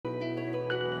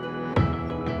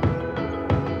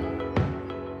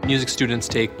music students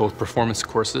take both performance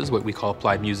courses, what we call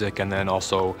applied music, and then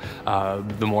also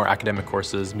the more academic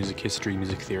courses, music history,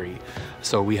 music theory.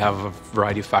 So we have a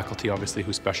variety of faculty, obviously,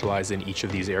 who specialize in each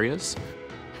of these areas.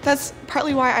 That's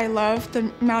partly why I love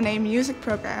the Mount A music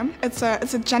program. It's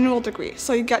a general degree,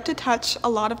 so you get to touch a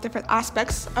lot of different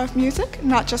aspects of music,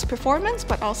 not just performance,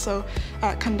 but also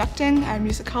conducting,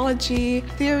 musicology,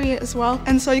 theory as well.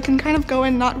 And so you can kind of go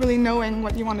in not really knowing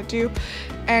what you want to do.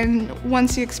 And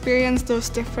once you experience those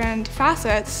different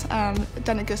facets,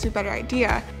 then it gives you a better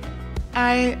idea.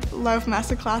 I love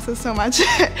master classes so much.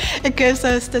 It gives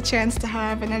us the chance to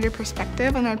have another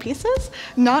perspective on our pieces,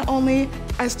 not only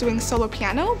as doing solo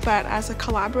piano, but as a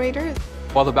collaborator.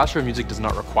 While the Bachelor of Music does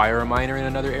not require a minor in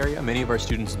another area, many of our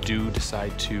students do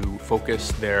decide to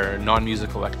focus their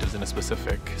non-music electives in a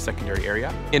specific secondary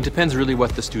area. It depends really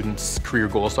what the student's career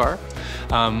goals are.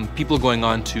 People going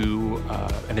on to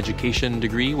an education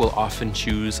degree will often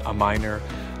choose a minor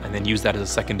and then use that as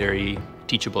a secondary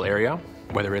teachable area,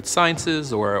 whether it's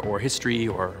sciences or history,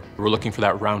 or we're looking for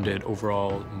that rounded,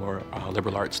 overall, more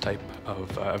liberal arts type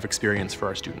of experience for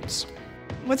our students.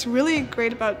 What's really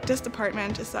great about this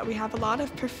department is that we have a lot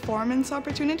of performance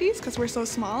opportunities because we're so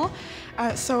small.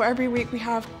 So every week we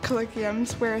have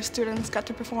colloquiums where students get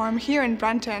to perform here in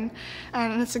Brenton,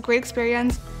 and it's a great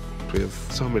experience. We have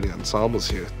so many ensembles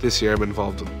here. This year I'm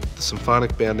involved with the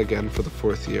symphonic band again for the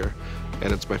 4th year,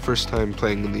 and it's my first time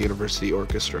playing in the university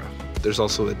orchestra. There's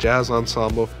also a jazz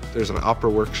ensemble, there's an opera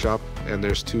workshop, and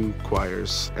there's 2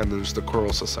 choirs, and there's the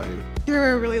choral society.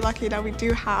 We're really lucky that we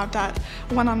do have that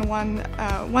one-on-one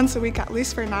once a week at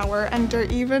least for an hour, and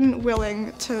they're even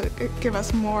willing to give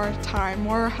us more time,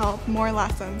 more help, more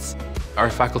lessons.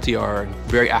 Our faculty are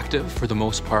very active. For the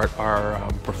most part, our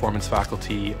performance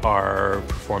faculty are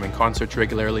performing concerts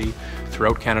regularly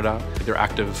throughout Canada. They're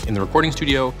active in the recording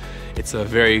studio. It's a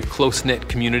very close-knit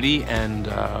community, and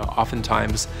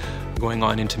oftentimes going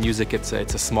on into music, it's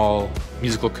a small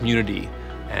musical community,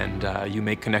 and you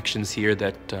make connections here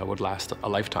that would last a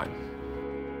lifetime.